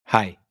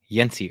Hi,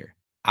 Jens here.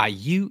 Are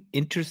you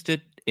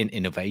interested in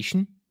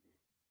innovation?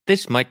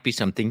 This might be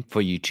something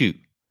for you too.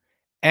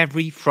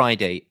 Every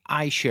Friday,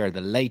 I share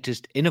the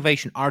latest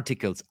innovation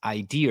articles,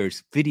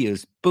 ideas,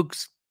 videos,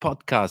 books,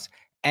 podcasts,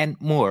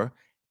 and more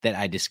that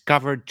I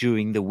discovered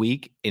during the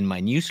week in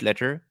my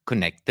newsletter,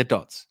 Connect the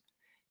Dots.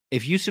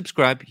 If you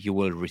subscribe, you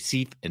will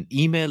receive an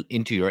email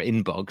into your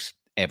inbox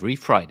every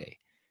Friday.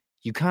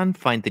 You can't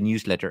find the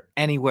newsletter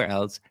anywhere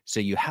else, so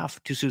you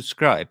have to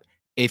subscribe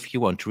if you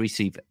want to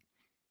receive it.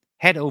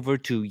 Head over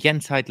to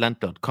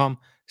jensheitland.com,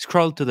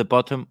 scroll to the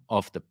bottom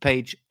of the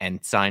page,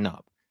 and sign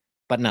up.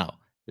 But now,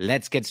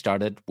 let's get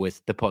started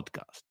with the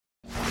podcast.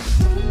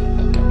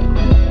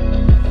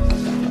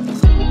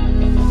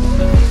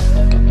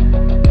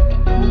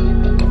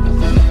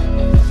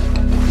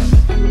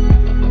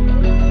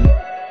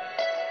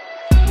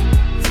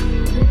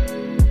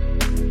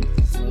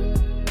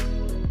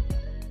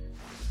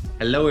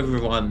 Hello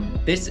everyone,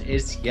 this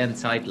is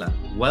Jens Heitland.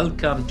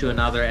 Welcome to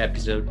another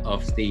episode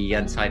of the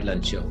Jens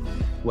Heitland Show,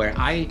 where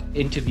I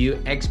interview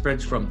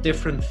experts from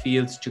different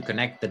fields to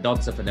connect the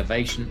dots of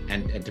innovation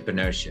and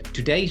entrepreneurship.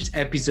 Today's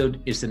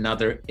episode is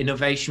another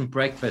Innovation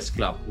Breakfast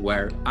Club,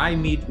 where I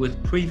meet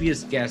with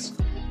previous guests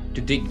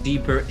to dig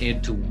deeper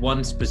into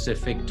one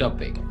specific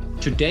topic.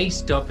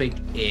 Today's topic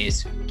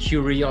is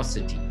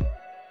curiosity.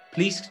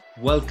 Please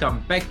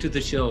welcome back to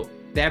the show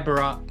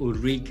Debora,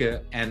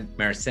 Ulrike, and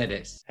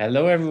Mercedes.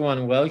 Hello,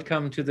 everyone.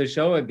 Welcome to the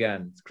show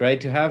again. It's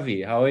great to have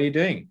you. How are you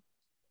doing?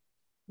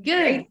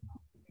 Good.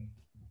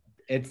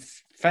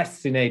 It's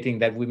fascinating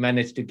that we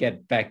managed to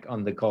get back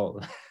on the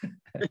call,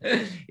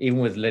 even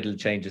with little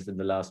changes in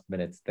the last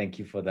minutes. Thank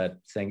you for that.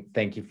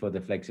 Thank you for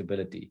the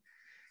flexibility.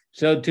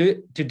 So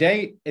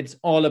today, it's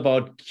all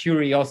about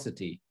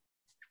curiosity.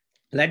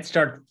 Let's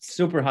start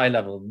super high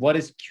level. What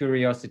is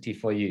curiosity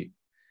for you?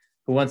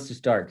 Who wants to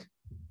start?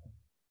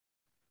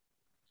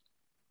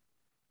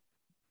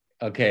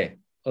 Okay,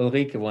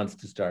 Ulrike wants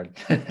to start.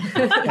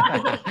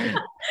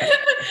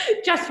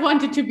 Just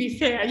wanted to be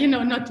fair,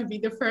 not to be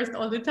the first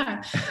all the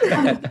time.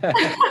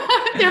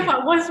 Therefore,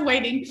 I was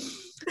waiting.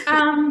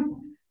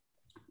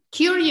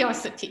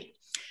 Curiosity.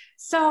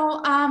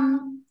 So,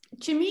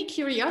 to me,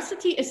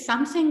 curiosity is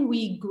something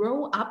we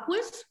grow up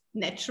with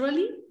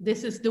naturally.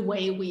 This is the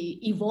way we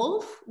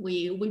evolve.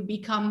 We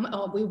become,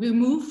 we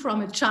move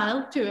from a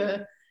child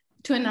to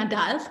an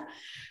adult.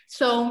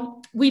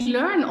 So we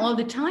learn all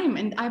the time,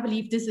 and I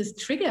believe this is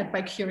triggered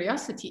by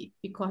curiosity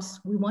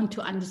because we want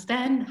to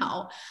understand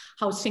how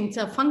things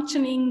are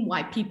functioning,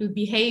 why people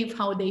behave,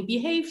 how they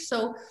behave.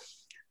 So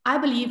I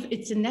believe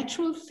it's a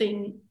natural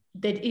thing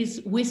that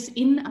is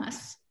within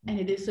us, and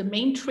it is the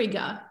main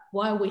trigger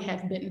why we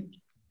have been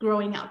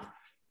growing up.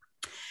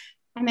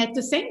 And at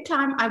the same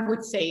time, I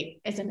would say,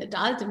 as an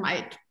adult, in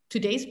my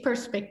today's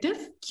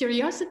perspective,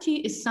 curiosity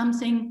is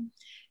something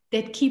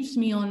that keeps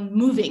me on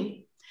moving,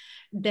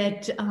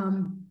 that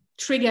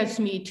triggers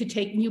me to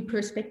take new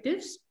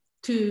perspectives,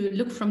 to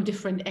look from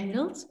different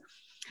angles,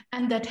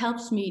 and that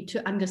helps me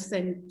to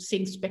understand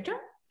things better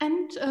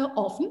and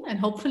often, and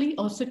hopefully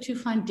also to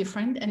find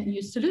different and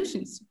new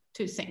solutions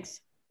to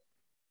things.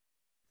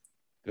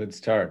 Good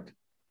start.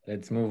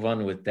 Let's move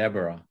on with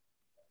Debora.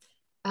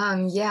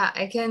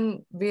 I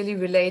can really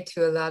relate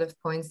to a lot of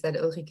points that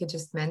Ulrike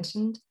just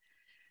mentioned.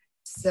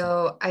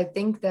 So I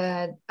think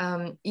that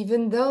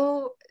even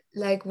though,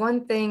 like,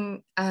 one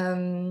thing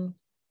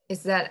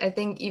is that I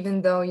think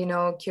even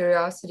though,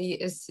 curiosity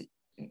is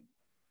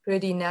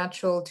pretty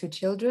natural to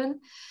children,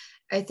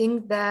 I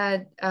think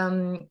that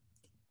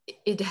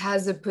it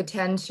has a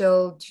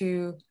potential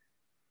to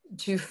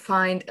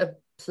find a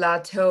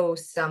plateau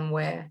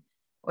somewhere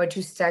or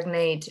to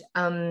stagnate.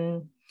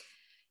 And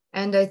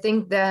I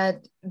think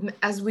that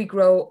as we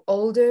grow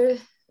older,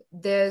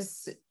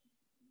 there's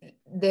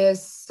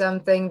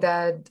something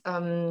that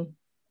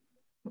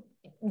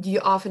you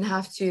often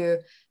have to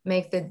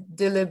make the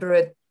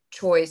deliberate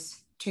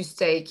choice to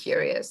stay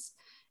curious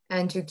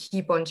and to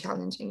keep on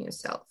challenging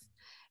yourself.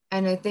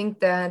 And I think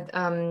that,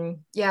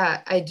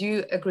 I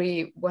do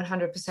agree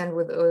 100%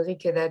 with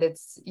Ulrike that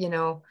it's,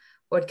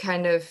 what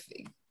kind of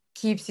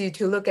keeps you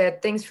to look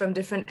at things from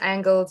different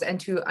angles and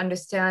to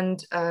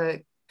understand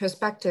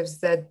perspectives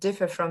that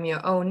differ from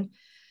your own.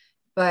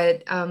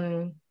 But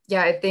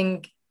I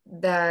think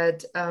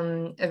that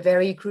a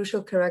very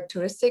crucial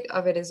characteristic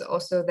of it is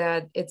also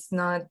that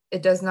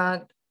it does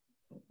not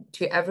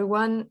to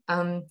everyone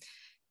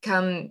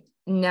come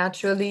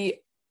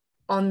naturally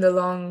on the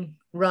long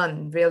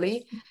run,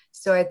 really.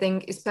 So I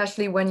think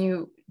especially when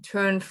you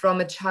turn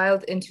from a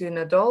child into an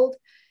adult,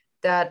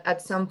 that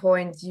at some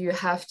point you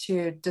have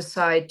to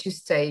decide to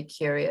stay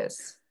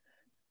curious.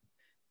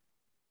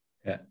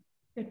 Yeah.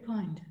 Good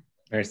point.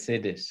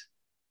 Mercedes.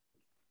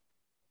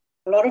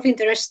 A lot of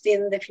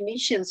interesting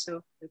definitions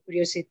of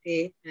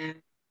curiosity. Of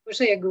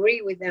course, I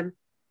agree with them.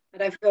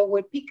 But if I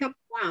will pick up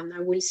one, I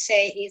will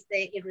say is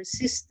the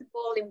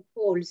irresistible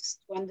impulse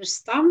to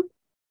understand, to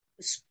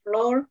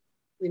explore,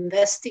 to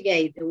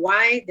investigate the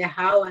why, the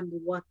how, and the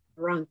what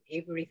around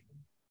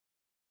everything.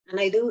 And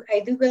I do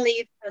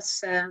believe,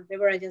 as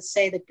Debora just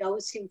said, that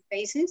goes in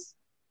phases.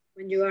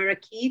 when you are a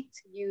kid,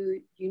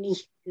 you need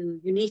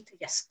to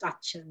just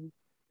touch and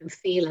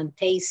feel and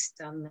taste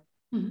and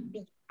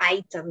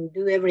bite and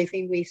do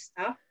everything with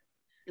stuff.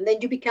 And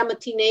then you become a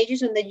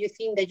teenager, and then you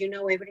think that you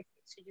know everything,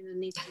 so you don't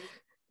need to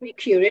be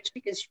curious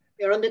because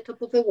you're on the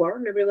top of the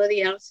world.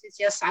 Everybody else is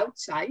just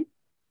outside.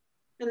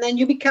 And then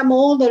you become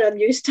older and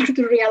you start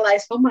to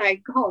realize, oh my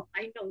God,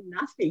 I know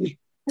nothing.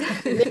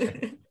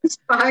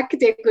 Spark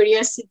the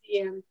curiosity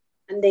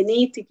and the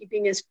need to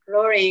keeping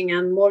exploring,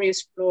 and more you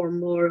explore,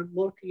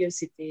 more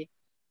curiosity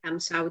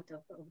comes out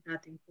of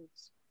that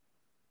impulse.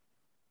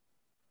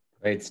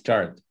 Great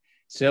start.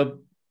 So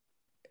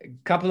a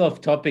couple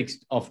of topics.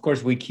 Of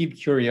course, we keep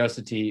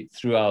curiosity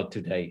throughout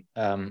today.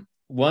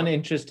 One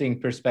interesting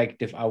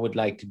perspective I would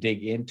like to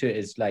dig into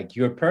is like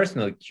your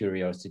personal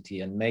curiosity,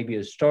 and maybe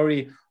a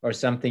story or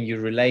something you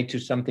relate to,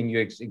 something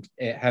you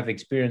have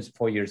experienced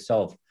for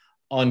yourself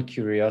on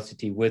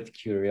curiosity, with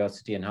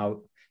curiosity, and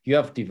how you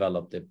have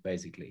developed it,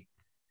 basically.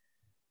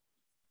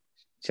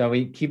 Shall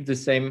we keep the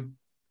same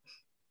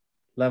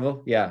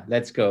level? Yeah,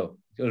 let's go.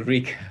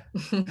 Ulrike.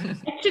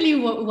 Actually,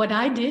 what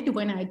I did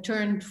when I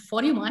turned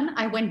 41,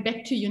 I went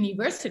back to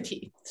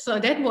university. So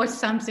that was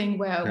something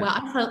where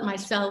I felt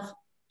myself,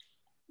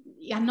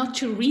 not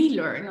to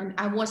relearn.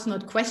 I was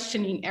not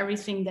questioning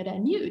everything that I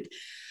knew,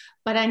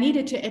 but I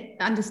needed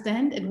to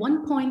understand at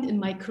one point in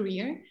my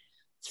career,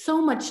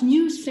 so much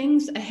new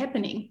things are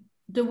happening.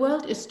 The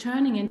world is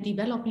turning and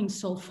developing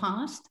so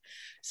fast.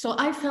 So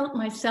I felt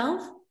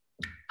myself,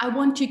 I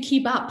want to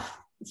keep up.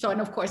 So,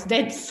 and of course,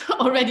 that's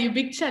already a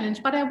big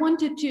challenge, but I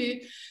wanted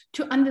to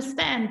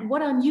understand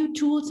what are new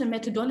tools and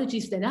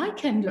methodologies that I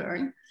can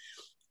learn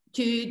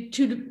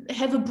to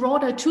have a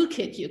broader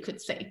toolkit, you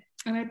could say.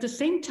 And at the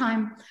same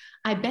time,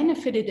 I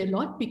benefited a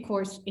lot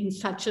because in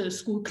such a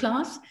school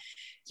class,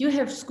 you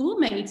have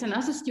schoolmates and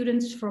other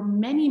students from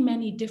many,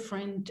 many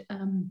different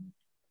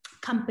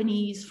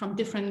companies, from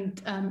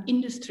different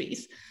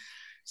industries.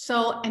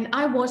 So, and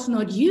I was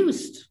not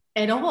used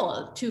at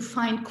all to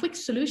find quick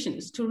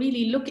solutions, to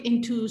really look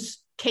into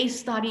case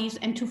studies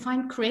and to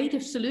find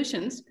creative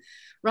solutions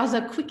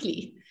rather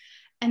quickly.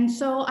 And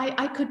so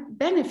I could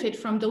benefit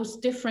from those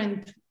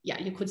different,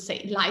 you could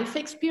say life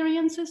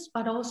experiences,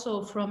 but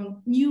also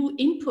from new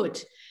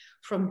input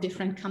from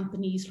different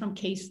companies, from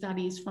case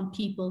studies, from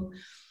people.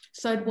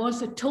 So it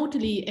was a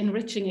totally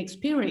enriching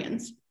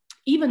experience,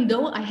 even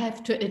though I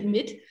have to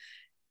admit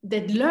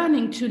that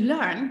learning to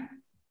learn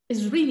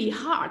is really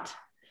hard.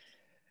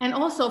 And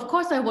also, of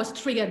course, I was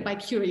triggered by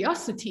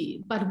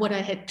curiosity, but what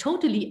I had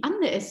totally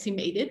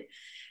underestimated,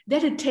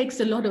 that it takes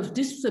a lot of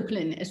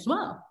discipline as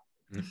well.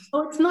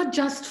 So it's not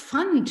just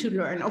fun to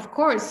learn, of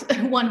course,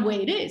 one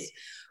way it is,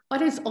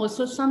 but it's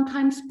also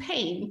sometimes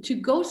pain to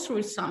go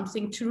through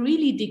something, to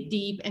really dig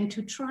deep and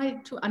to try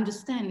to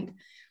understand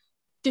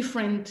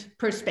different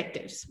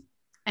perspectives.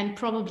 And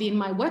probably in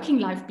my working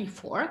life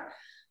before,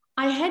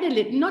 I had a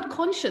little, not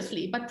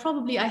consciously, but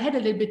probably I had a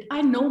little bit,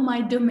 I know my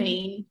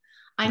domain.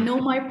 I know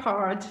my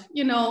part,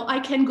 I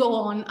can go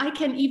on. I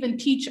can even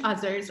teach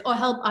others or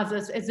help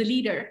others as a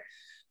leader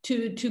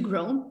to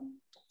grow.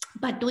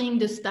 But doing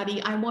this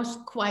study, I was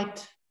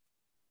quite,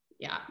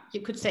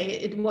 you could say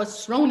it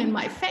was thrown in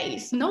my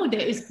face. No,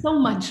 there is so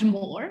much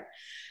more.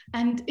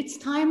 And it's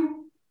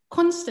time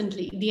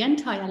constantly, the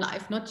entire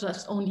life, not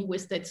just only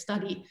with that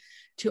study,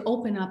 to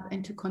open up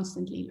and to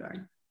constantly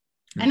learn.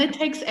 And it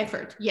takes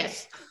effort,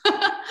 yes.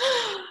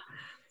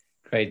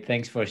 Great,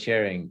 thanks for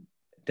sharing.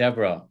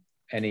 Debora,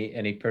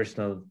 any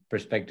personal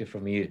perspective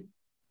from you?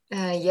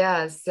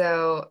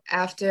 So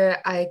after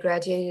I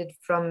graduated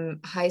from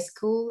high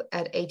school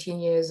at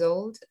 18 years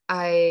old,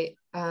 I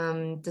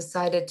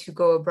decided to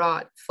go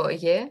abroad for a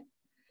year,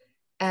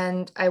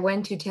 and I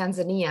went to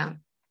Tanzania.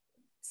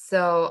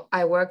 So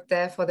I worked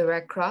there for the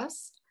Red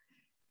Cross,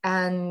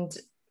 and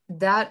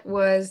that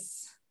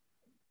was,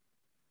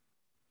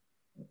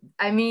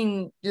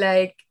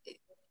 like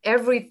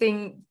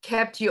everything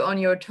kept you on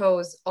your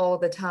toes all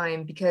the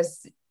time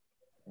because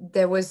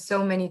there was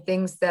so many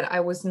things that I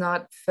was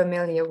not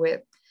familiar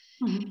with.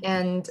 Mm-hmm.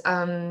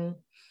 And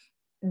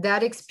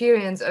that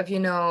experience of,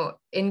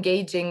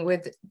 engaging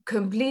with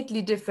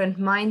completely different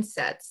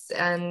mindsets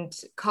and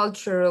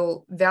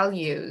cultural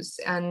values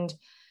and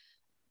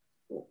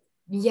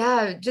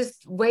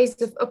just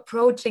ways of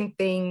approaching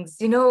things,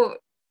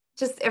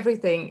 just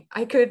everything.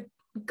 I could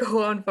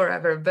go on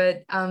forever,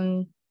 but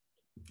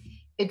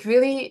it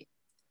really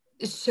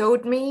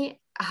showed me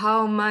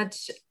how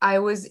much I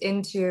was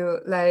into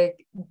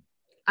like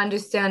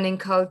understanding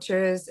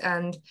cultures,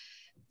 and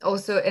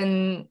also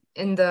in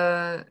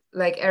the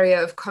like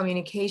area of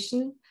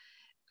communication,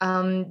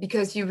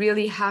 because you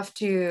really have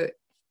to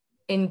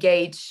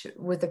engage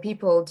with the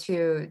people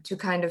to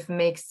kind of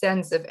make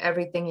sense of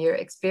everything you're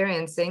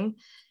experiencing.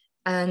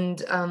 And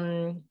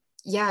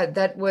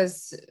that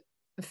was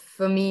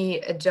for me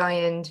a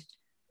giant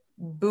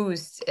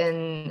boost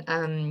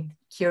in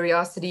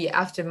curiosity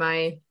after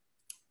my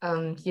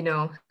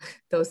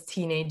those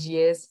teenage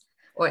years,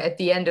 or at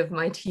the end of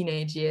my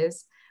teenage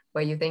years,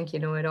 where you think you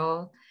know it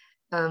all.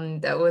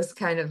 that was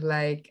kind of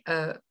like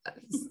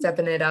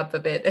stepping it up a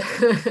bit.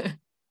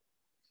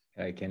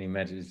 I can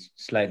imagine it's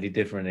slightly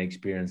different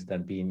experience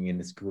than being in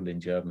a school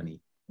in Germany.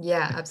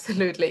 Yeah,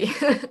 absolutely.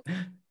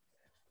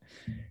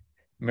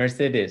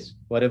 Mercedes,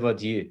 what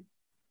about you?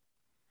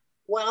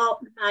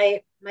 Well,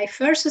 my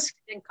first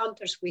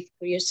encounters with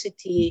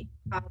curiosity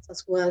has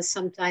as well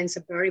sometimes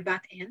a very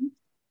bad end.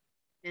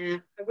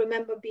 I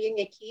remember being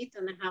a kid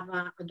and I have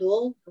a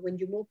doll. When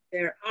you move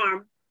their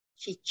arm,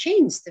 she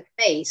changed the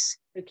face.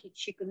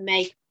 She could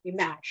make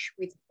image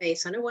with the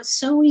face. And I was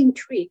so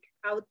intrigued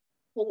how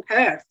on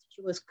earth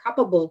she was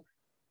capable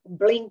of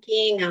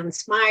blinking and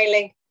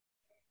smiling.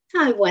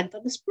 I went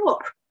and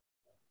explored.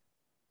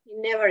 He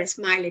never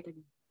smiled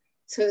again.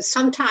 So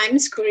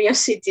sometimes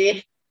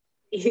curiosity,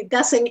 it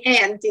doesn't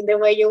end in the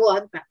way you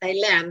want, but I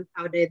learned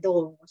how the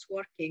doll was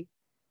working.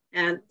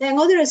 And then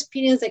other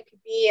experience that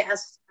could be,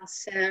 as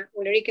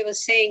Ulrike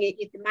was saying,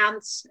 it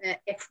demands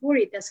effort.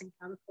 It doesn't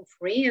come for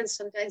free. And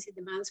sometimes it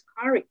demands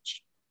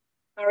courage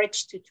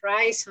to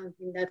try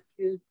something that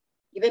could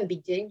even be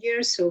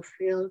dangerous or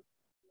feel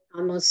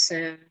almost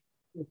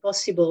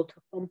impossible to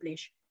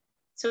accomplish.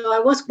 So I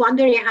was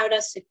wondering, how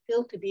does it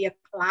feel to be a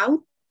cloud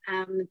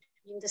in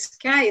the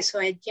sky? So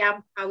I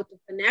jumped out of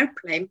an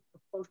airplane,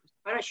 of course, with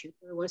parachute,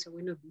 otherwise I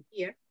would not be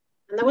here.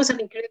 And that was an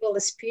incredible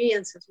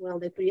experience as well,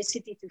 the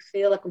curiosity to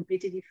feel a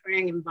completely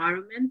different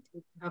environment,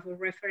 to have a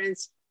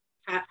reference,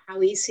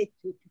 how easy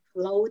to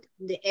float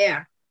in the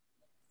air.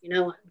 You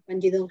know,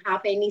 when you don't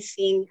have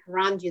anything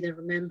around you that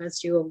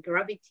remembers your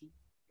gravity,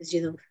 because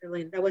you don't feel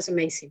it. That was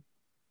amazing.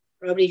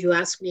 Probably you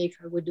asked me if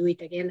I would do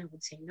it again, I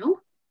would say no.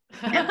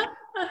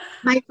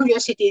 My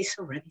curiosity is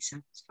already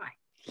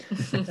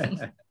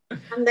satisfied.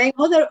 And then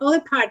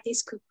other part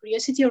is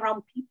curiosity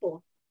around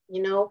people.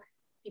 You know,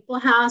 people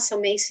has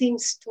amazing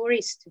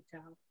stories to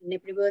tell, and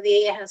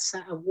everybody has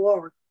a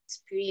work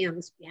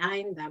experience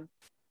behind them.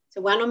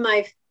 So one of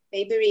my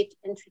favorite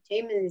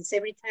entertainment is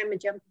every time I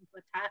jump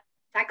into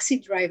a taxi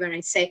driver,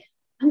 I say,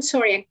 "I'm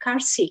sorry, I'm car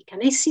sick.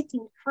 Can I sit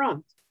in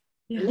front?"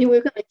 Yeah. And then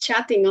we're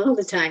chatting all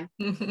the time.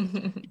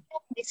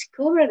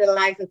 Discover the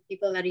life of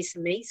people that is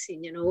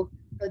amazing. You know,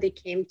 how they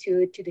came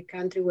to the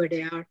country where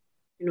they are,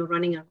 you know,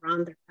 running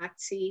around their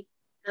taxi.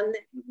 And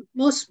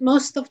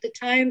most of the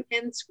time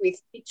ends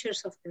with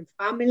pictures of their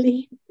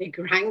family, their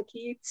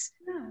grandkids,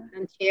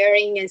 and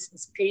sharing an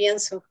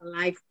experience of a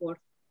life worth.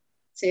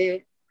 So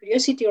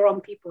curiosity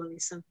around people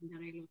is something that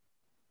I love.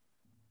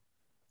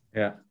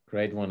 Yeah,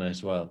 great one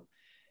as well.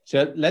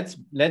 So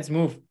let's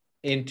move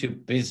into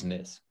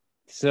business.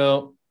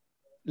 So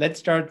let's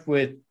start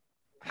with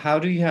how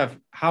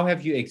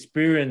have you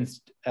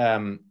experienced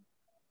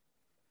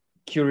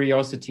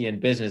curiosity in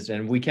business?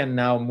 And we can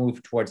now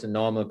move towards a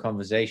normal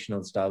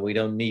conversational style. We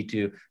don't need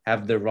to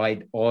have the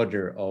right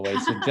order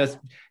always. So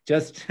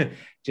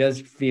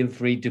just feel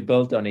free to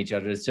build on each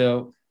other.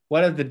 So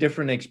what are the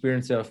different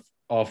experiences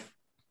of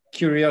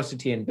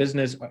curiosity in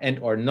business and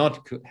or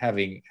not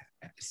having,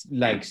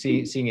 like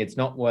seeing it's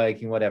not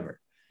working, whatever?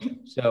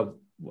 So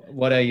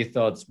what are your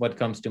thoughts? What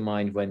comes to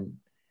mind when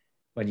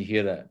you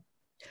hear that?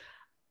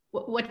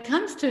 What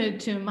comes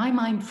to my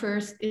mind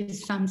first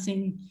is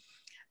something,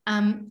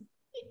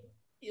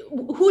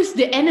 who's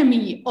the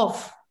enemy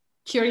of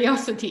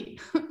curiosity?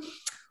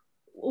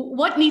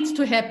 What needs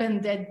to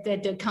happen that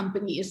the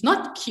company is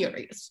not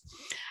curious?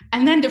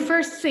 And then the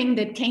first thing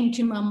that came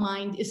to my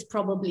mind is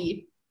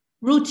probably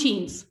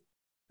routines,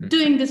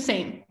 doing the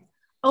same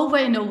over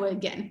and over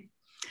again.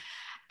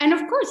 And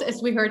of course,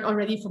 as we heard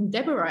already from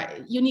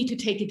Debora, you need to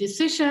take a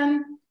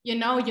decision. You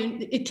know,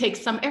 it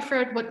takes some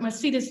effort. What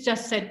Mercedes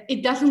just said,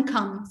 it doesn't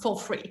come for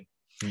free.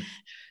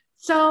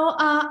 So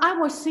I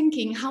was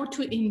thinking how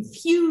to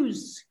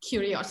infuse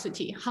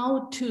curiosity,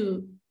 how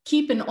to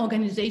keep an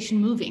organization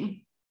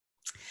moving.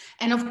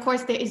 And of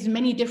course, there is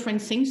many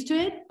different things to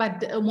it.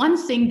 But one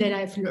thing that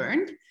I've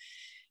learned,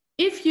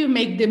 if you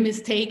make the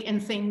mistake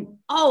and think,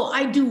 oh,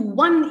 I do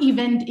one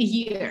event a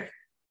year,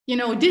 you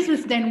know, this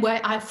is then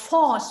where I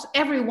force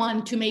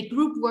everyone to make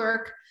group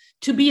work,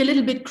 to be a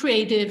little bit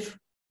creative,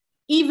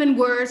 even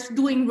worse,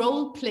 doing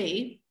role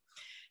play.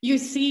 You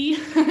see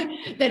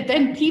that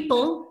then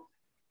people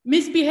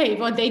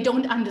misbehave or they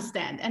don't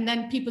understand, and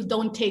then people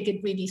don't take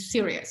it really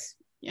serious.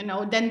 You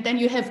know, then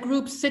you have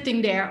groups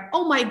sitting there,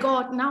 oh my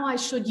God, now I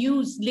should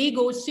use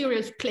Lego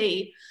serious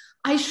play,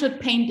 I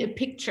should paint a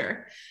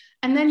picture,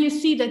 and then you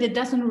see that it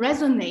doesn't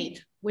resonate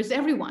with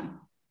everyone.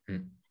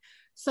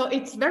 So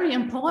it's very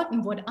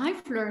important, what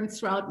I've learned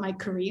throughout my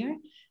career,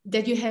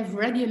 that you have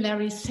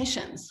regular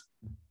sessions.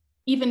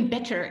 Even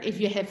better if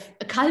you have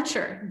a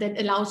culture that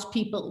allows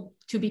people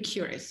to be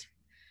curious.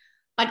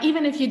 But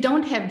even if you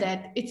don't have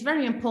that, it's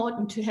very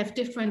important to have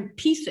different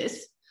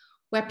pieces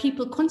where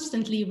people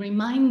constantly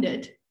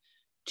reminded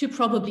to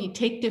probably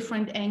take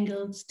different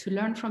angles, to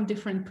learn from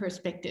different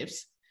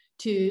perspectives,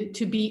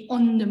 to be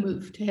on the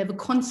move, to have a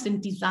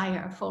constant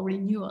desire for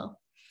renewal.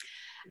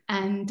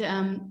 And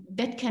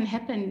that can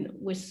happen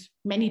with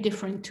many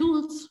different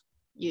tools.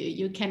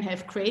 You can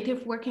have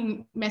creative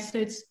working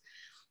methods.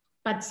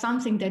 but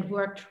something that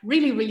worked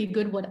really, really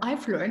good, what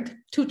I've learned,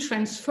 to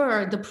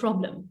transfer the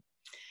problem.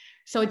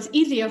 So it's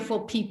easier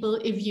for people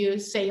if you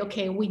say,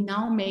 okay, we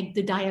now make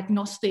the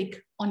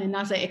diagnostic on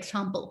another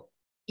example,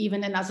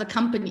 even another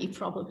company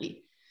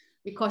probably,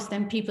 because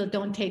then people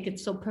don't take it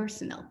so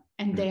personal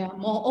and they are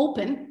more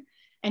open,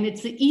 and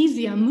it's an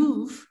easier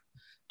move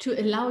to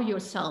allow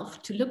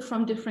yourself to look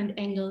from different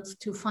angles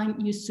to find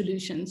new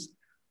solutions,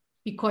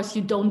 because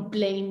you don't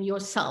blame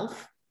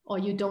yourself or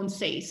you don't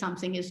say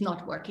something is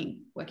not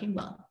working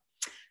well.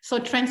 So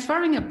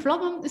transferring a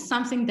problem is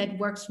something that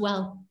works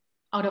well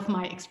out of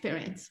my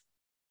experience.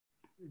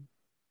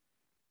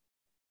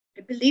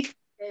 I believe,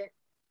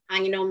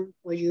 hanging on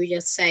what you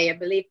just say, I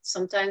believe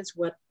sometimes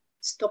what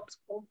stops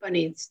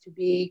companies to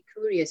be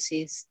curious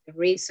is the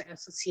risk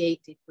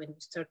associated when you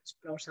start to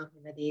explore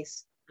something that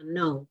is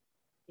unknown.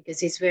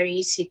 Because it's very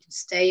easy to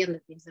stay on the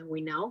things that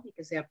we know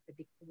because they are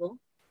predictable.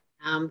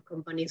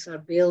 Companies are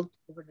built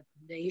over the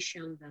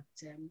foundation that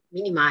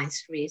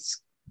minimize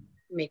risk,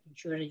 making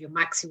sure that you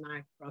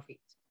maximize profit.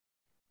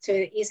 So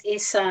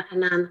it's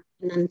an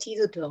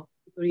antidote to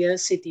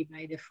curiosity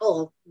by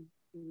default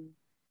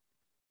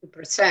to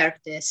preserve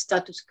the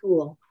status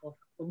quo of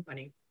a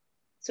company.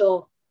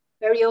 So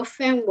very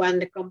often when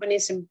the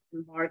companies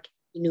embark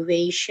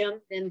innovation,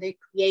 then they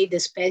create the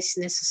space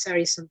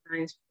necessary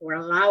sometimes for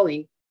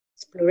allowing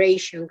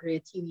exploration,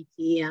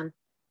 creativity, and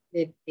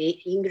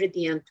the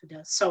ingredient to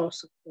the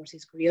sauce, of course,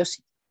 is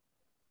curiosity.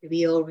 To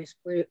be always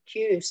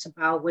curious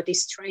about what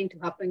is trying to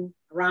happen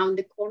around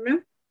the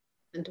corner,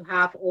 and to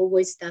have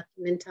always that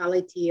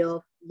mentality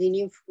of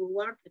leaning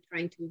forward,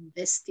 trying to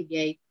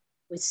investigate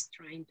what's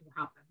trying to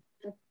happen.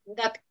 And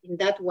in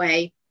that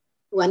way,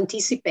 to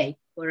anticipate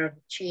where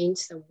the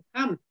change that will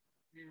come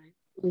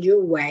in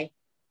your way.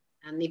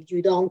 And if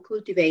you don't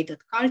cultivate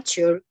that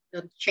culture,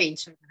 the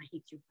change are going to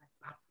hit you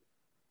back.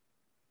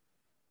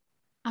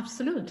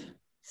 Absolutely.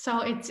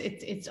 So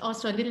it's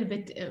also a little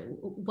bit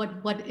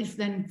what is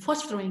then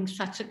fostering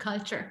such a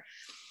culture.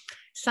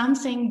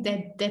 Something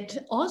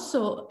that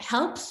also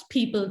helps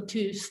people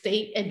to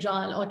stay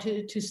agile or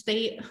to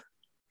stay,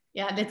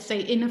 let's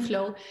say, in a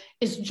flow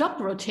is job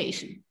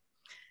rotation.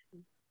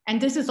 And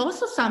this is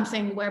also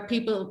something where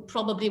people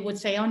probably would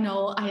say, oh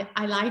no,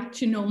 I like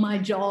to know my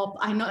job.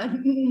 I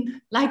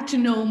like to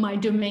know my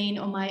domain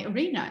or my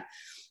arena.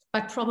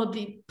 But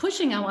probably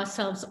pushing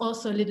ourselves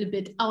also a little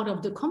bit out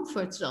of the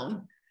comfort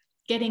zone,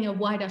 getting a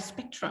wider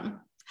spectrum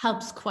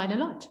helps quite a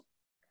lot.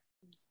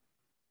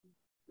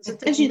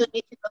 Sometimes you don't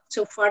need to go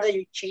so far that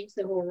you change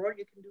the whole world.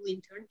 You can do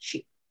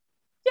internship.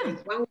 Yeah.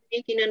 One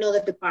week in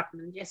another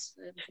department, just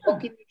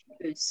walk in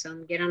the shoes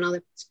and get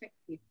another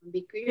perspective and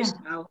be curious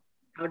how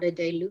did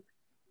they look.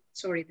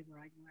 Sorry,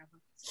 Debora, you were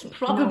about to say.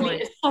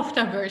 Probably a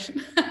softer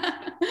version.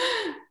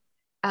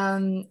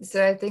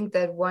 So I think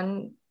that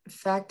one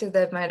factor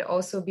that might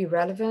also be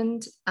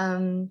relevant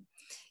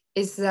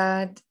is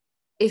that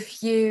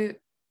if you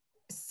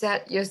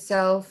set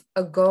yourself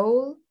a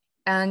goal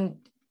and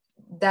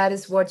that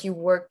is what you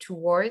work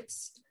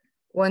towards,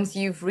 once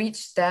you've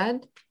reached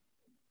that,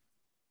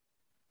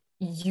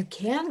 you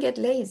can get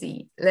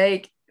lazy,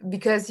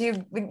 because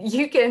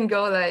you can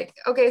go like,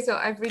 okay, so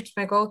I've reached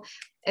my goal.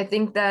 I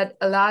think that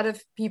a lot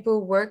of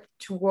people work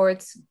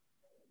towards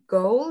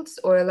goals,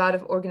 or a lot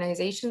of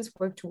organizations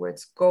work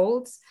towards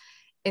goals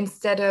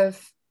instead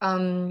of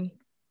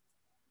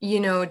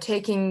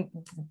taking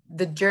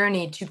the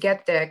journey to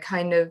get there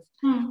kind of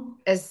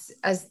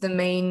as the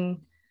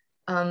main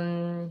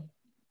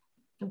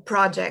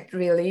project,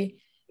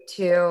 really,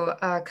 to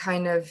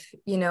kind of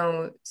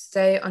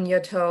stay on your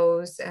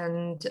toes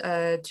and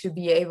to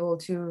be able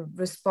to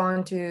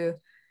respond to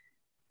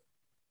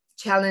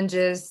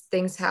challenges,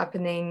 things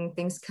happening,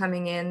 things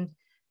coming in.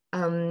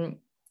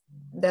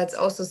 That's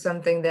also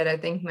something that I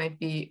think might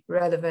be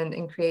relevant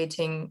in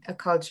creating a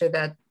culture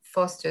that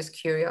fosters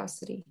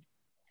curiosity.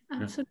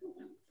 Absolutely.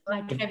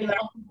 I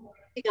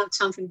think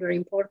something very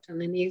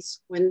important, and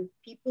is when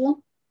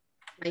people,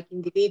 like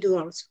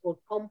individuals or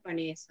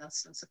companies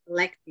as a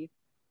collective,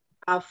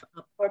 have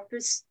a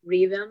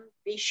purpose-driven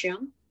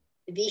vision.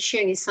 The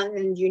vision is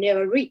something you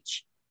never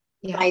reach.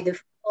 Yeah. By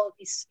default,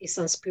 it's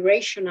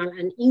aspirational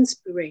and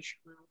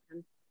inspirational,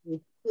 and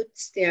it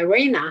puts the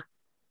arena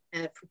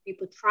for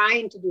people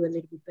trying to do a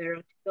little bit better,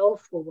 to go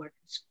forward,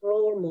 to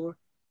explore more,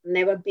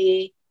 never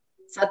be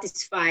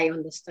satisfied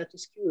on the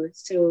status quo.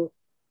 So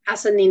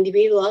as an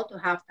individual, to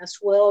have as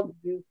well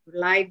your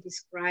life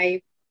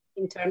described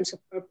in terms of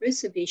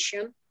purpose, a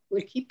vision,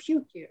 will keep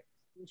you curious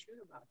and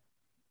sure about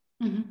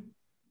it. Mm-hmm.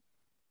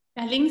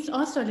 That links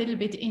also a little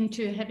bit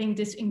into having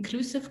this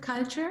inclusive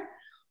culture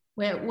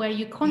where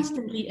you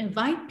constantly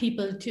invite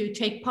people to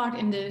take part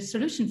in the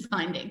solution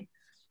finding,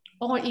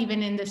 or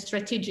even in the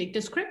strategic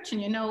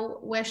description,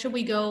 where should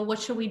we go? What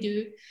should we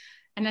do?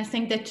 And I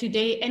think that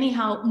today,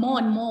 anyhow, more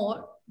and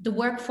more, the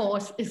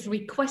workforce is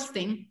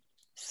requesting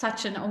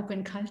such an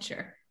open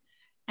culture.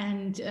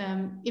 And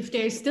if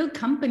there are still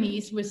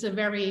companies with a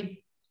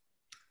very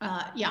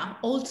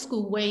old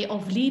school way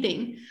of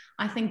leading,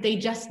 I think they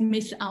just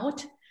miss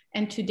out.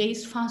 And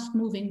today's fast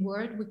moving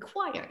world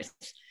requires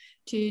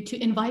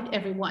to invite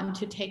everyone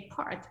to take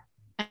part.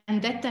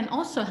 And that then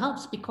also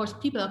helps because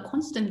people are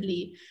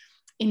constantly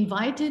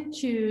invited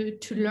to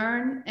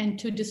learn and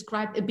to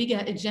describe a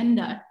bigger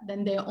agenda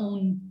than their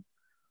own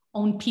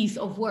piece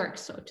of work,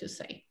 so to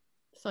say.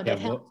 So that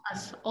helps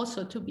us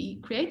also to be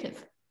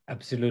creative.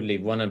 Absolutely,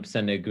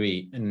 100%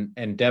 agree.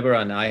 And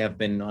Debora and I have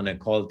been on a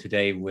call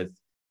today with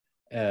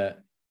a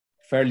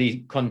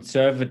fairly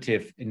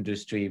conservative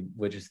industry,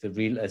 which is the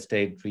real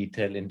estate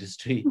retail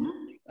industry,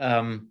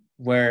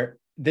 where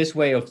this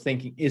way of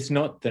thinking is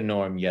not the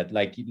norm yet,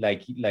 like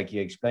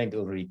you explained,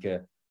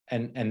 Ulrike.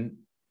 And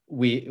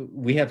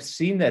we have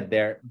seen that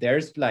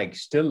there's like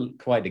still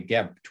quite a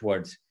gap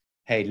towards,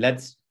 hey,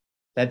 let's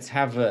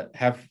have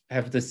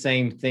the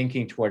same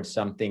thinking towards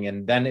something.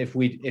 And then if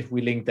we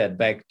link that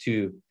back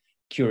to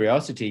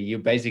curiosity, you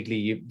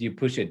basically you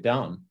push it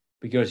down,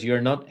 because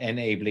you're not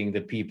enabling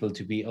the people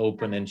to be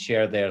open and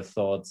share their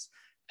thoughts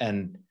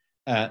and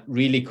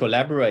really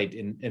collaborate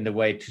in the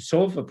way to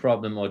solve a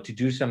problem or to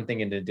do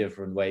something in a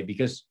different way,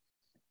 because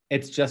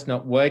it's just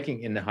not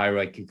working in the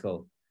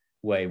hierarchical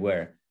way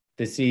where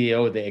the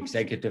CEO, the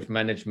executive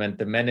management,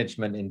 the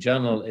management in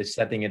general is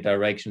setting a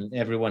direction and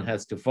everyone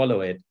has to follow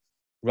it,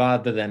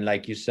 rather than,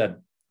 like you said,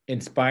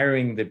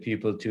 inspiring the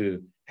people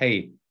to,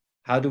 hey,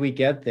 how do we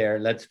get there?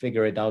 Let's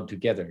figure it out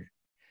together.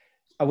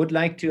 I would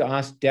like to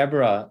ask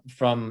Debora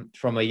from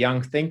a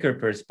young thinker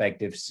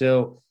perspective.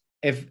 So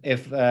if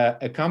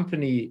a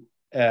company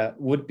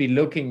would be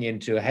looking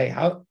into, hey,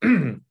 how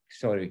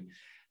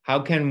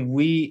can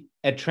we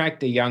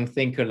attract a young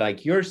thinker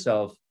like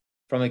yourself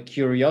from a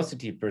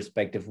curiosity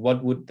perspective?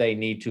 What would they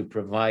need to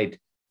provide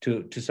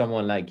to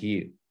someone like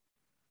you?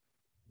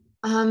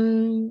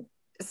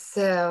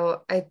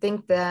 So I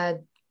think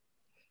that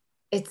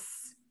it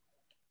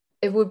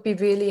would be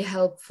really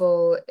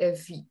helpful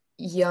if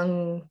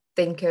young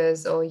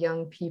thinkers or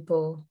young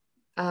people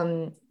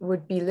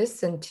would be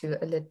listened to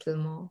a little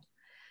more.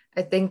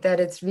 I think that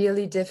it's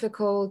really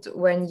difficult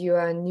when you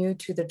are new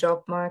to the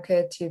job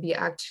market to be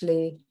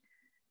actually,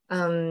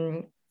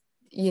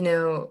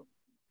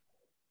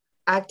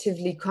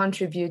 actively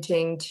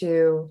contributing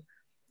to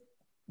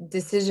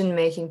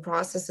decision-making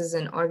processes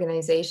in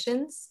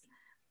organizations.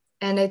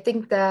 And I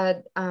think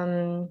that,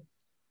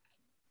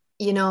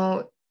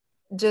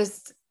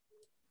 just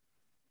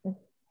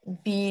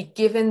be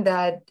given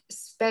that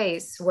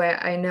space where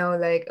I know,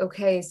 like,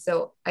 okay,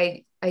 so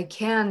I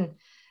can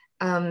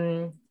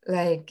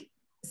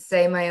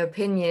say my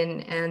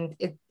opinion and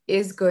it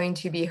is going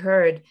to be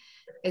heard.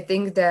 I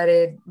think that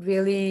it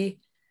really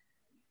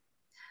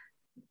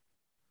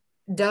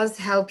does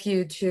help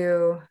you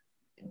to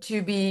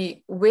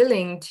be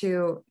willing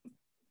to,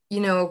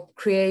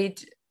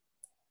 create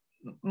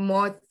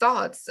more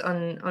thoughts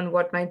on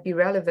what might be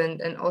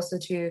relevant, and also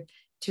to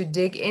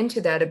dig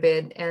into that a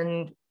bit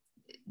and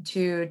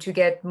to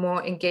get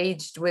more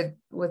engaged with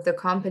the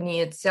company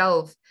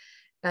itself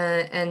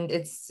and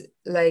its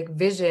like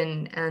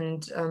vision.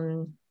 And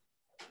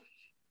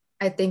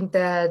I think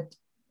that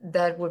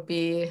would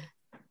be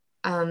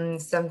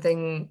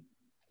something,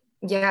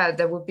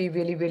 that would be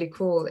really, really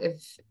cool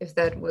if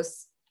that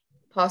was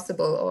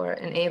possible or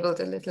enabled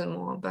a little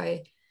more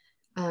by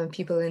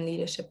people in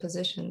leadership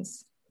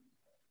positions.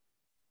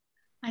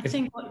 I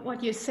think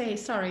what you say,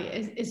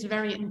 is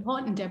very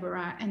important,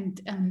 Debora.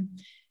 And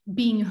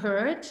being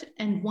heard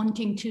and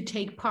wanting to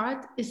take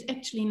part is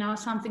actually now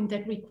something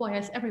that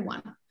requires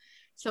everyone.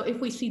 So if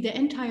we see the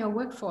entire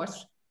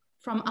workforce,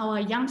 from our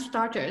young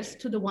starters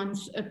to the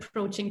ones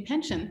approaching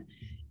pension,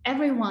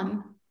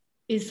 everyone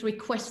is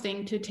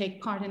requesting to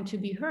take part and to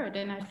be heard.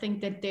 And I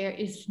think that there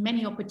is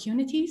many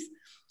opportunities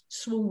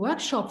through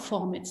workshop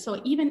formats.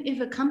 So even if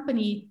a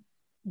company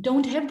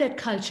don't have that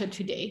culture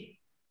today,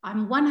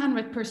 I'm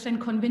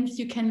 100% convinced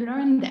you can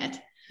learn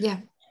that. Yeah.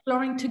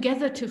 Exploring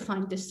together to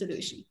find the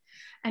solution.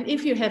 And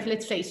if you have,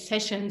 let's say,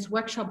 sessions,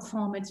 workshop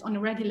formats on a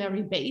regular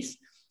basis,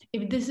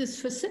 if this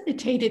is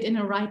facilitated in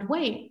a right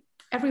way,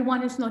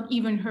 everyone is not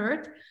even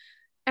heard.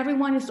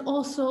 Everyone is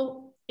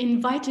also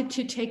invited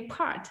to take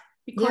part,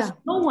 because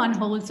no one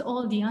holds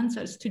all the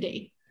answers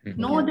today.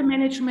 Mm-hmm. Nor the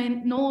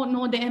management,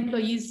 nor the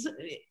employees.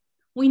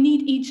 We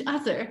need each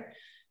other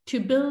to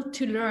build,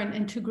 to learn,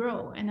 and to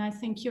grow. And I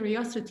think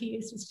curiosity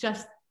is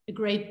just a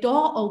great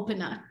door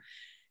opener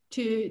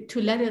to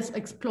let us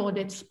explore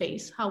that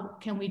space. How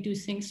can we do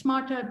things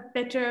smarter,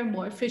 better,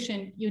 more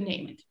efficient, you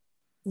name it.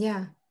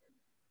 Yeah.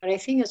 But I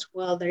think as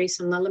well, there is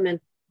an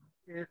element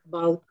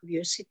about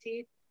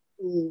curiosity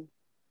to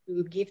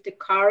give the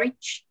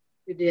courage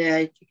to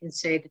the, you can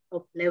say, the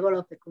top level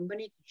of the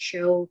company to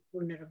show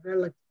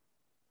vulnerability.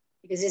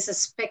 Because it's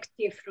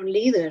expected from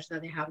leaders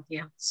that they have the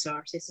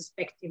answers. It's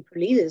expected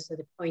from leaders that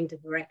they point the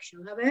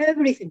direction, have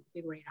everything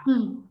figured out.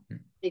 Mm-hmm.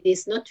 It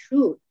is not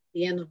true. At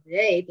the end of the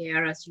day, they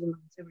are as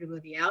humans as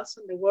everybody else,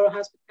 and the world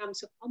has become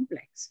so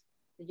complex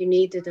that you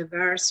need a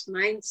diverse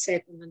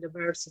mindset and a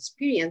diverse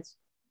experience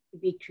to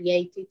be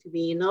creative, to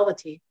be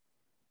innovative.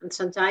 And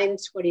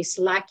sometimes what is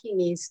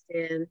lacking is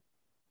the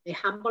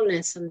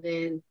humbleness and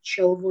then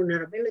show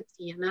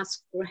vulnerability and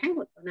ask for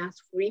help and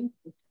ask for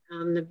input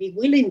and be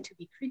willing to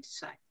be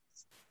criticized.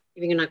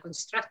 even in a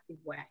constructive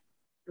way,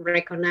 and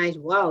recognize,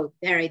 wow,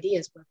 their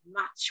ideas were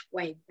much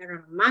way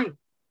better than mine.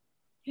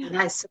 Yeah. And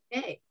that's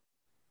okay.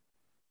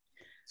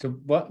 So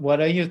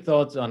what are your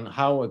thoughts on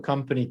how a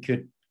company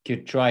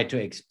could try to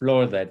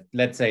explore that?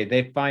 Let's say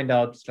they find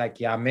out it's like,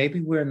 yeah,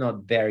 maybe we're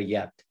not there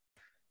yet.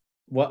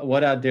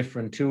 What are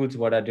different tools?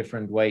 What are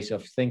different ways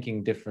of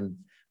thinking, different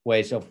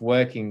ways of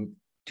working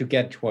to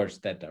get towards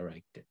that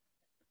directive?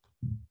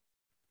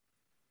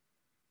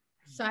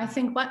 So I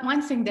think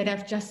one thing that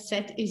I've just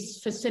said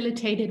is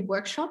facilitated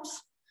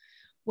workshops,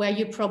 where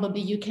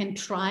you can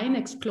try and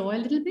explore a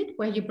little bit,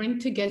 where you bring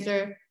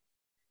together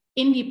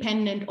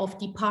independent of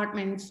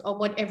departments or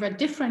whatever,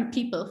 different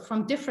people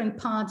from different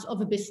parts of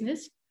a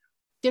business,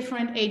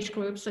 different age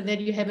groups, so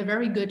that you have a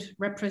very good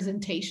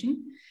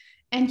representation.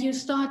 And you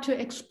start to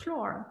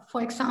explore,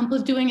 for example,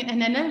 doing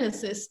an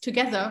analysis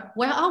together.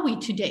 Where are we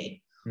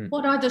today?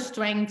 What are the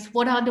strengths?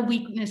 What are the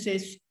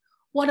weaknesses?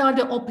 What are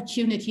the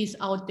opportunities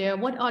out there?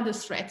 What are the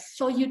threats?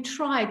 So you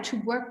try to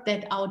work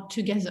that out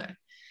together.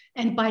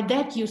 And by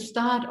that, you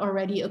start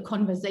already a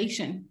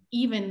conversation,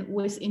 even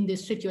within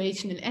this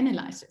situational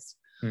analysis.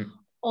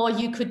 Or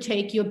you could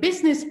take your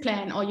business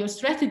plan or your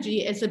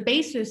strategy as a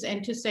basis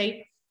and to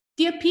say,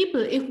 dear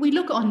people, if we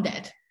look on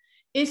that,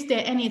 is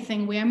there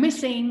anything we are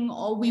missing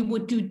or we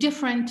would do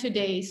different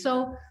today?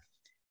 So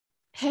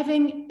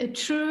having a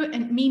true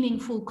and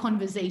meaningful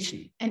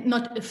conversation and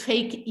not a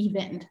fake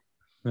event.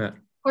 Yeah.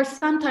 Or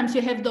sometimes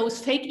you have those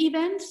fake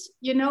events,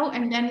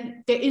 and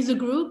then there is a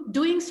group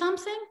doing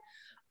something,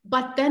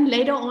 but then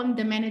later on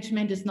the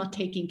management is not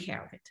taking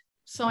care of it.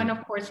 So, and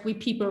of course, we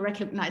people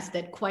recognize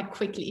that quite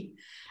quickly,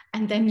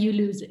 and then you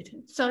lose it.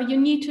 So you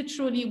need to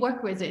truly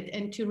work with it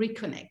and to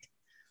reconnect.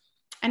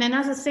 And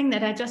another thing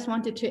that I just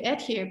wanted to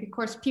add here,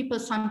 because people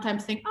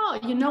sometimes think,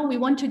 we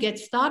want to get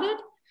started.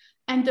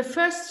 And the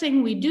first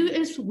thing we do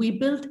is we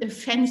build a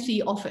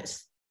fancy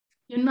office,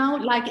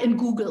 like in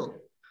Google.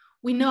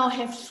 We now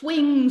have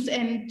swings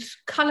and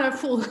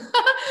colorful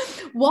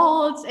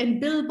walls and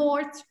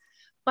billboards.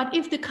 But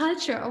if the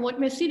culture, or what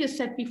Mercedes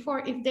said before,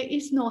 if there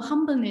is no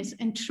humbleness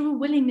and true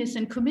willingness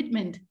and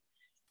commitment,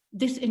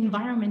 this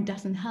environment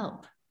doesn't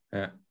help.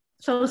 Yeah.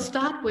 So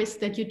start with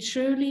that you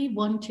truly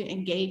want to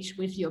engage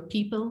with your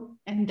people,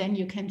 and then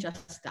you can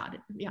just start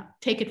it. Yeah,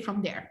 take it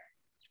from there.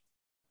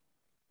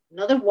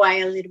 Another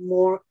way, a little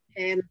more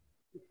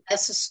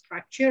as a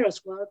structure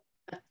as well,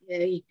 but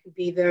it could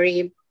be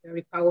very,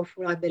 very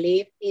powerful, I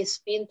believe, is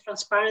being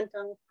transparent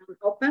and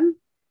open.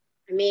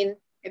 I mean,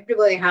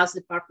 everybody has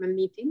department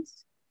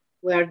meetings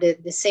where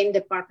the same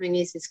department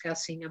is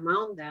discussing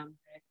among them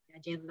the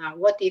agenda.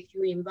 What if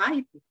you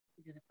invite people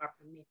to the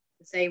department meeting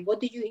to say, what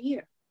did you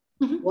hear?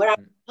 What are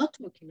you not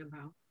talking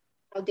about?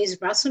 How this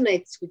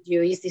resonates with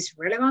you? Is this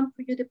relevant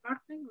for your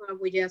department? Or are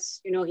we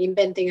just,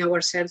 inventing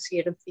ourselves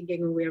here and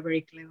thinking we are very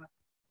clever?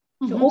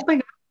 So open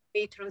up,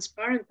 be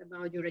transparent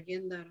about your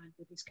agenda and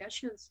your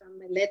discussions,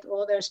 and let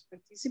others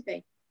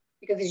participate.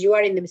 Because you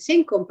are in the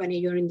same company,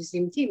 you're in the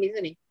same team,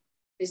 isn't it?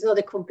 It's not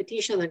a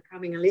competition that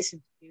coming and listen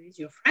to you. It's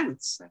your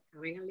friends that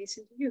coming and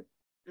listen to you.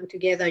 And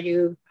together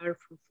you are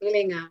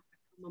fulfilling a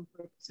common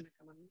purpose and a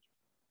common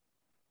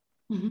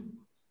mission.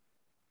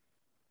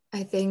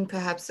 I think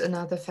perhaps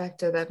another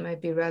factor that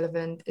might be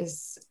relevant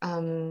is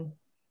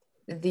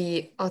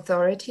the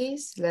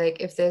authorities. Like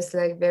if there's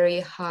like very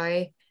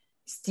high,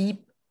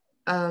 steep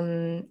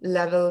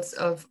levels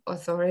of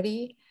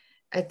authority,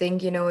 I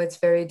think, it's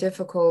very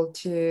difficult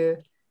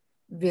to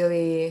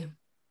really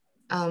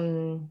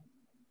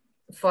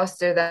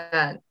foster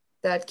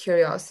that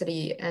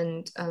curiosity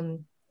and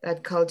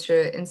that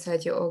culture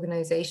inside your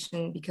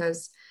organization,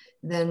 because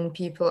then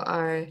people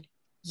are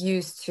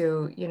used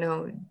to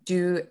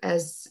do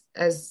as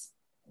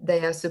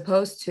they are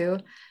supposed to,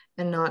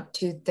 and not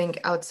to think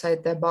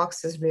outside their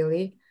boxes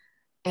really.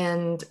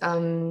 And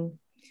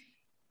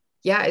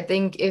I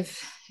think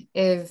if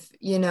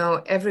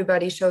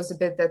everybody shows a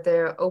bit that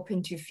they're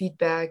open to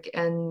feedback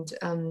and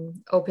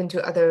open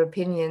to other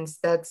opinions,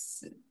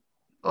 that's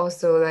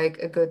also like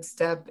a good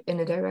step in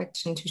a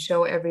direction to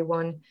show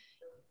everyone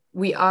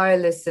we are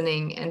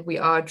listening and we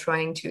are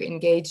trying to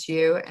engage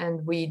you,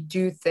 and we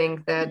do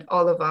think that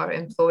all of our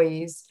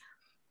employees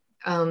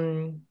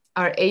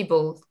are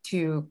able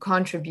to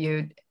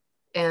contribute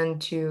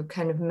and to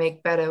kind of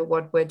make better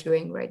what we're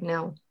doing right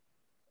now.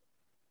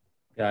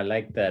 Yeah, I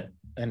like that.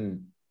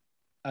 And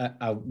I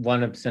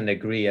 100%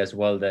 agree as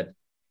well that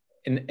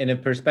in a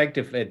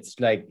perspective, it's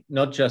like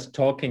not just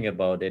talking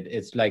about it,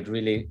 it's like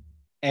really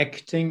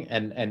acting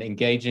and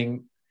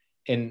engaging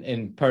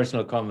in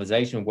personal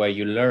conversation where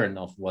you learn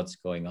of what's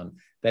going on.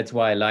 That's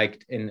why I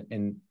liked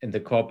in the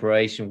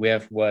corporation we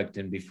have worked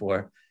in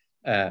before,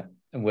 where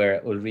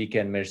Ulrike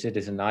and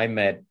Mercedes and I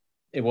met.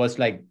 It was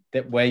like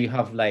that, where you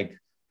have like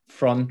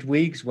front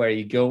weeks where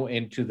you go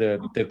into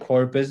the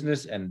core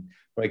business and,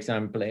 for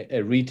example,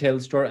 a retail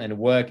store, and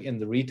work in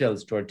the retail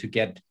store to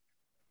get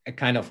a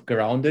kind of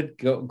grounded,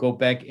 go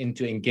back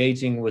into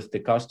engaging with the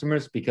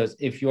customers. Because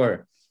if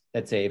you're,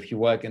 let's say, if you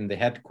work in the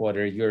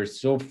headquarters, you're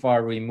so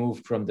far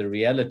removed from the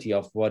reality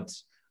of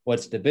what's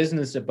the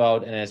business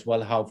about, and as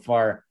well how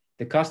far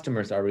the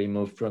customers are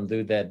removed from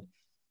that,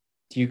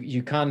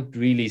 you can't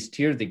really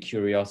steer the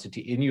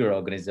curiosity in your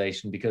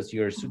organization because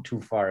you're too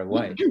far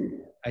away.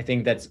 I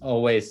think that's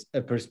always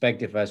a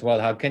perspective as well.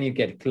 How can you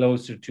get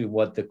closer to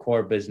what the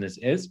core business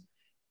is,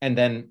 and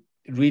then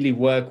really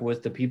work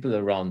with the people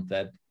around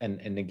that and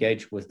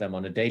engage with them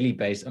on a daily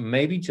basis, and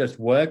maybe just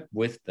work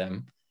with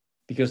them,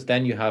 because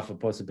then you have a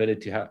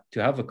possibility to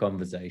have a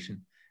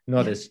conversation,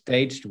 not a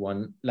staged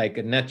one, like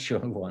a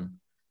natural one.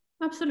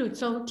 Absolutely.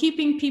 So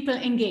keeping people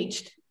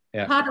engaged,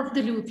 part of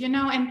the loop,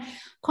 and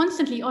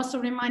constantly also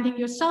reminding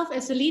yourself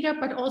as a leader,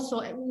 but also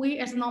we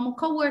as normal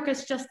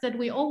co-workers, just that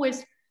we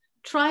always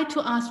try to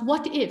ask,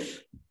 what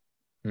if?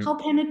 How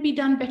can it be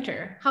done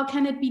better? How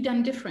can it be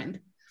done different?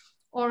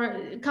 Or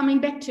coming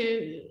back to,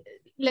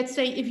 let's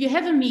say, if you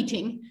have a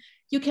meeting,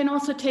 you can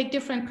also take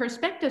different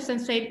perspectives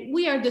and say,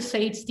 we are the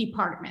sales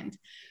department.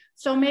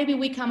 So maybe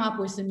we come up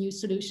with a new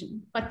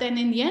solution. But then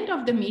in the end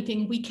of the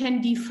meeting, we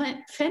can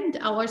defend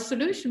our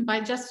solution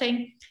by just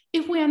saying,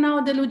 if we are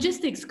now the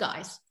logistics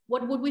guys,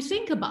 what would we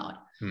think about?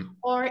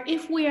 Or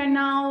if we are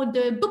now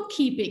the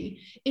bookkeeping,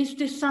 is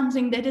this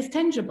something that is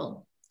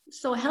tangible?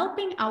 So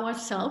helping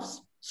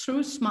ourselves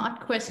through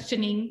smart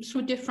questioning,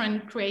 through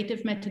different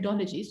creative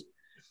methodologies,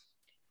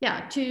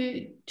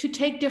 to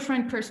take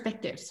different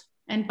perspectives.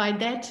 And by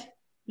that,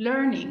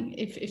 learning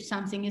if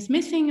something is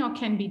missing or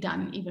can be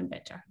done even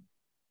better.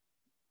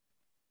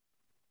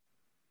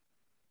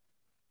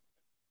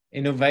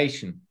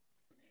 Innovation.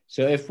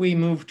 So if we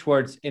move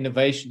towards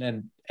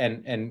innovation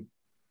and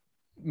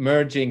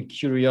merging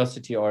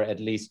curiosity, or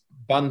at least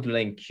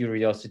bundling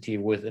curiosity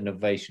with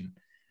innovation,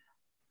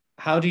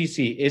 how do you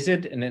see, is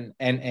it an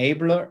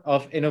enabler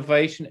of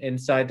innovation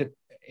inside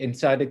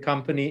the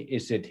company?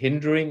 Is it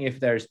hindering if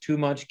there's too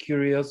much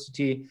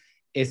curiosity?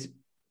 Is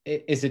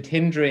it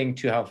hindering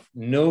to have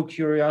no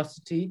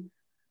curiosity?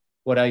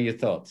 What are your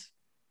thoughts?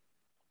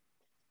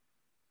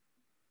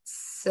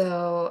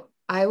 So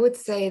I would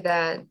say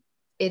that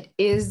it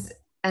is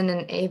an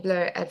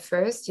enabler at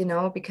first,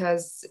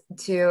 because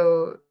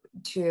to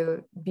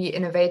be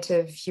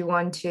innovative, you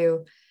want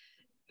to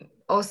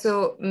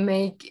also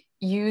make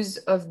use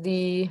of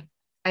the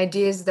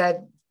ideas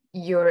that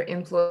your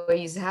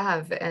employees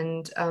have.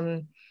 And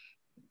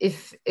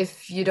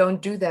if you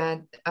don't do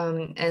that,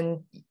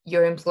 and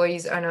your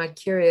employees are not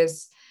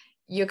curious,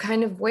 you're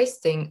kind of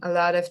wasting a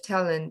lot of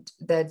talent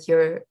that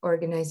your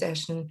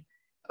organization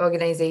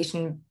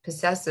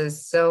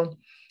possesses. So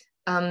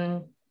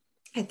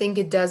I think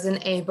it does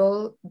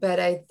enable, but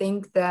I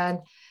think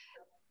that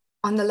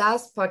on the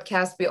last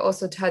podcast, we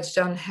also touched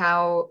on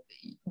how,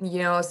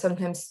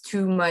 sometimes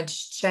too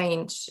much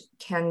change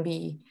can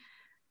be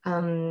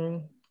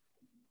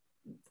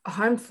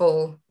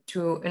harmful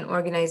to an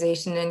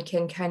organization and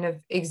can kind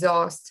of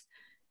exhaust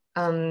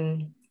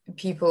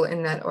people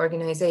in that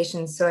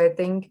organization. So I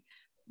think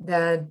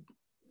that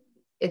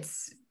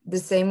it's the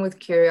same with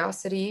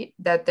curiosity,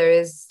 that there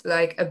is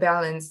like a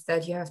balance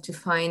that you have to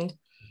find,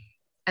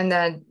 and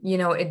that,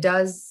 it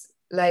does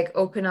like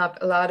open up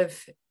a lot of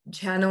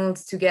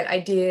channels to get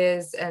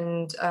ideas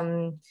and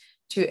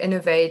to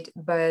innovate,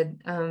 but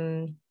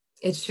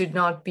it should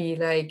not be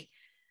like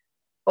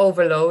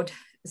overload,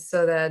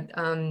 so that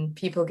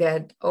people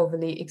get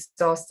overly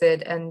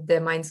exhausted and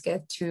their minds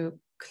get too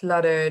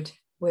cluttered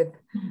with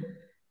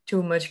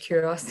too much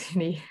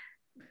curiosity.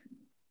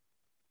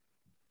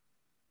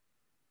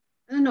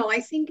 I don't know. I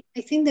think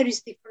there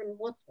is different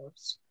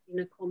motors in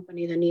a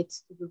company that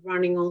needs to be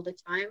running all the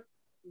time.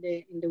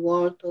 In the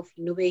world of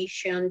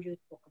innovation, you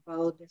talk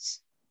about this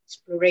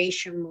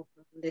exploration of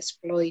the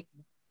exploit.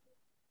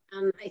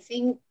 And I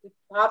think we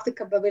have the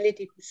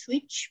capability to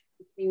switch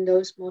between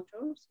those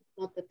motors. It's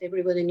not that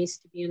everybody needs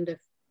to be on the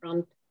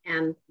front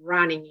end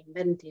running,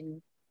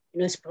 inventing,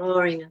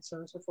 exploring, and so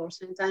on and so forth.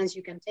 Sometimes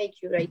you can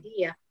take your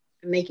idea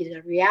and make it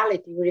a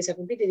reality, where it's a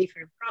completely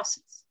different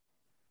process.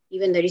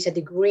 Even there is a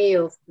degree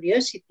of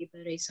curiosity,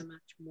 but there is a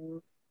much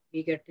more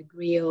bigger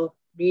degree of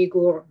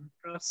rigor and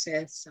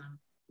process and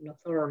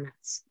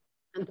thoroughness.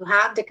 And to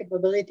have the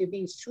capability of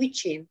being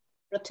switching,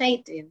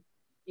 rotating,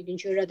 making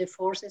sure that the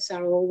forces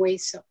are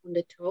always on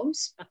the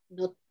toes, but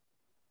not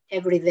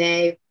every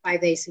day,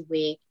 5 days a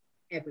week,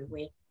 every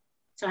week.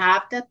 So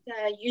have that,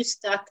 use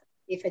that,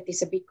 if it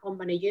is a big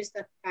company, use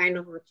that kind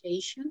of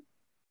rotation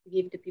to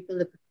give the people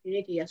the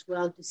opportunity as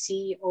well to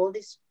see all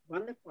these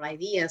wonderful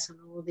ideas and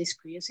all this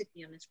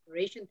curiosity and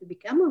exploration to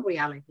become a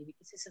reality,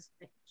 because it's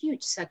a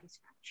huge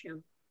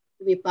satisfaction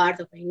to be part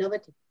of an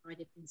innovative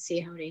project and see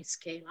how they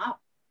scale up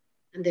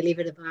and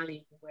deliver the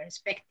value you were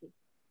expecting.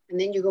 And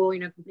then you go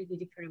in a completely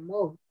different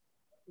mode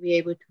to be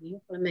able to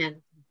implement,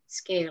 and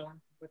scale, and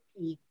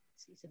repeat.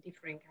 So it's a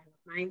different kind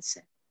of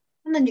mindset.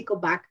 And then you go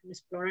back and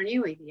explore a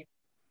new idea.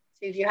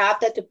 So if you have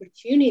that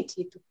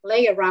opportunity to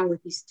play around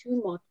with these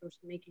two motors,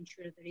 making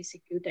sure there is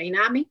a good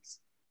dynamics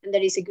and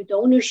there is a good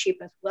ownership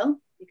as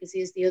well, because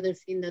it's the other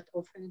thing that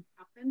often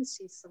happens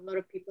is a lot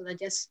of people are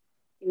just,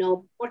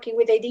 working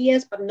with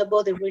ideas, but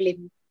nobody really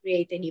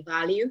create any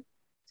value.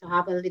 So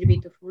have a little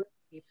bit of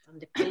ownership and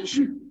the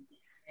patience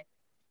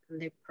and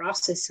the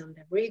process and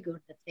the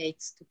rigor that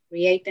takes to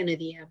create an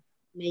idea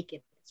make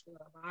it as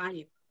well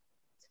valuable.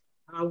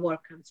 Our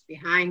work comes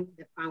behind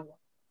the fun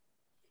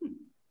work.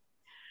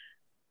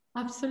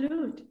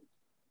 Absolutely.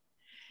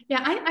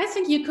 Yeah, I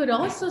think you could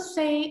also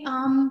say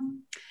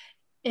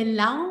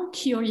allow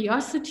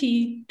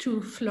curiosity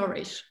to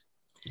flourish.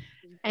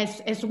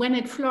 As when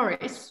it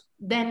flourishes,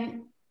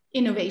 then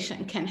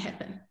innovation can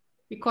happen,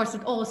 because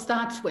it all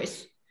starts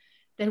with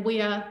that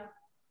we are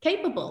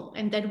capable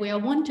and that we are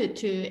wanted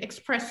to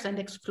express and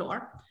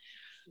explore.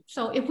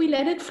 So if we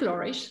let it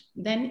flourish,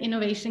 then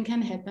innovation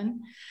can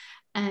happen.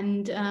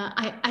 And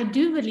I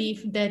do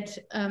believe that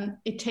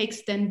it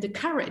takes then the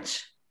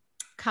courage,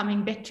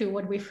 coming back to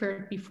what we've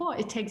heard before,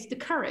 it takes the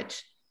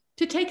courage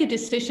to take a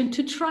decision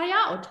to try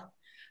out.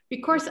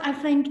 Because I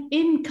think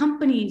in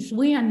companies,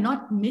 we are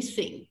not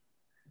missing,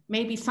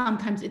 maybe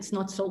sometimes it's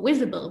not so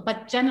visible,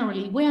 but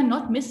generally we are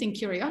not missing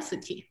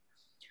curiosity.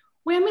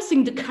 We are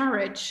missing the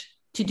courage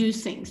to do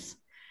things.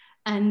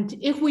 And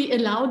if we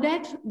allow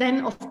that,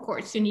 then of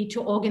course you need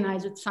to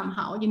organize it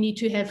somehow. You need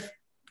to have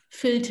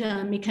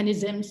filter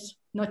mechanisms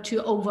not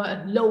to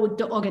overload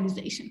the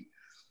organization.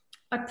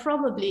 But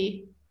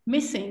probably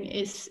missing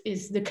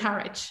is the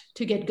courage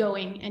to get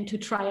going and to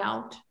try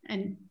out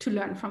and to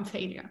learn from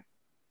failure.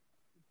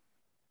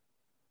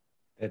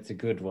 That's a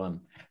good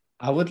one.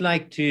 I would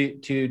like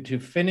to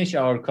finish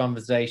our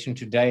conversation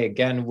today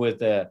again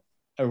with a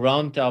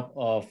roundup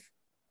of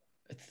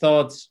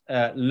thoughts,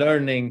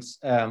 learnings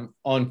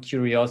on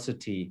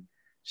curiosity.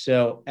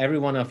 So every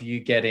one of you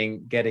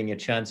getting a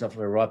chance of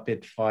a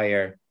rapid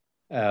fire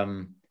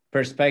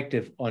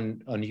perspective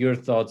on your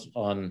thoughts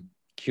on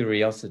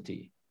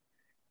curiosity.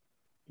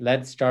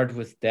 Let's start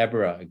with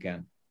Debora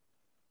again.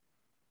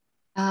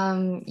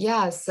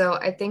 So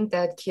I think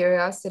that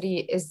curiosity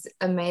is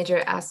a major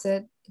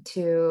asset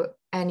to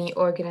any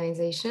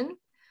organization.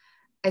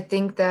 I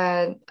think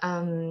that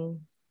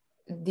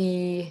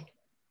the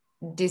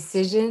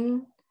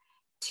decision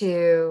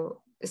to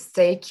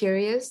stay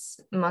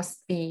curious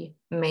must be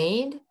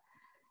made.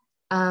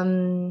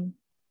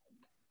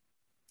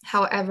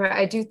 However,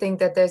 I do think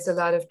that there's a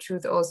lot of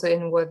truth also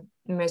in what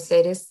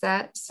Mercedes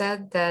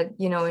said that,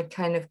 you know, it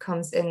kind of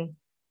comes in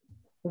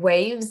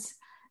waves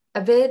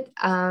a bit.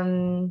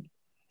 I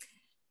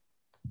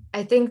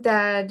think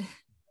that,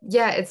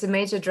 it's a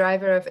major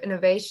driver of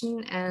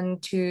innovation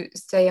and to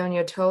stay on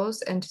your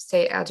toes and to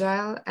stay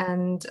agile.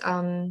 And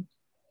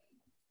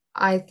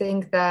I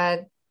think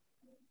that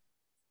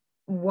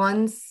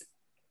once,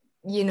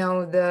 you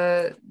know,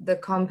 the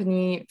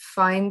company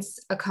finds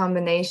a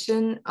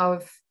combination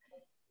of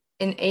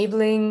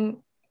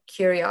enabling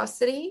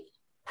curiosity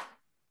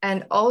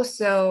and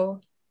also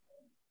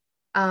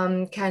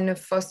kind of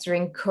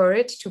fostering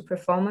courage to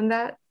perform on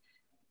that,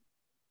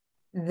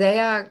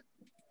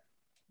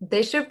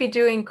 they should be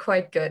doing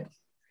quite good.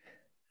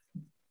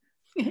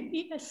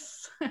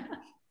 Yes.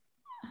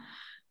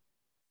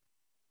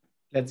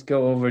 Let's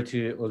go over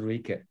to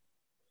Ulrike.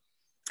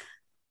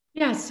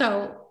 Yeah,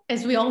 so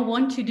as we all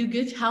want to do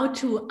good, how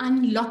to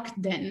unlock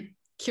then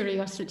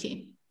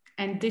curiosity?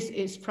 And this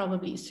is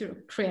probably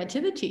through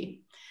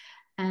creativity.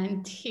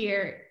 And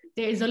here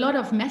there is a lot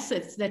of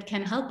methods that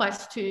can help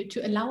us to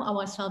allow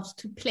ourselves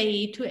to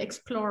play, to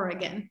explore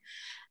again.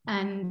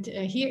 And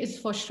here is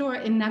for sure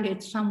a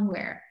nugget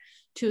somewhere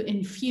to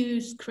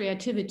infuse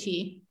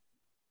creativity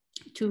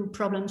to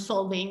problem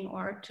solving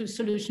or to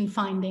solution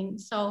finding.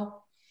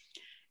 So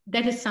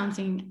that is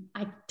something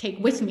I take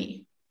with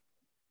me.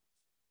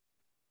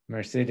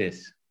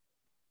 Mercedes.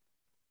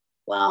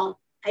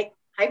 Well,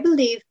 I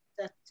believe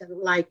that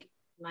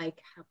like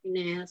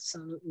happiness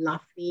and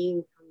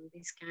laughing and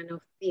these kind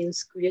of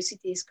things,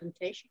 curiosity is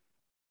contagious.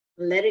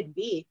 Let it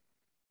be.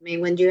 I mean,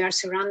 when you are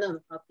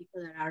surrounded by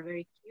people that are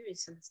very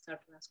curious and start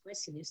to ask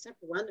questions, you start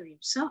to wonder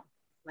yourself,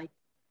 like,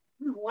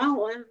 oh,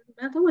 wow,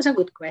 that was a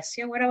good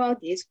question. What about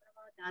this? What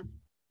about that?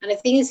 And I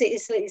think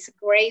it's a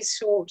great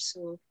source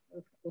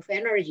of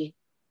energy.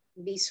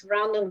 Be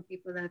surrounded with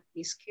people that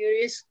is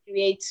curious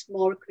creates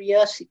more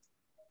curiosity.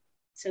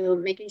 So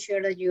making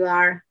sure that you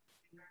are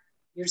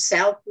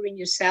yourself, putting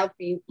yourself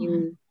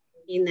in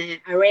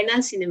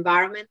arenas, in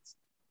environments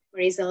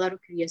where there is a lot of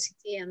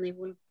curiosity, and they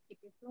will keep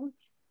you flowing.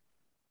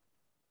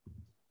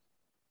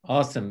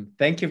 Awesome.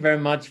 Thank you very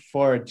much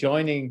for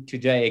joining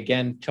today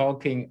again,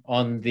 talking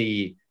on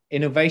the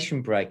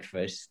Innovation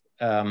Breakfast.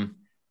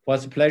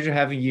 Was a pleasure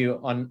having you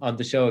on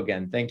the show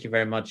again. Thank you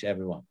very much,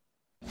 everyone.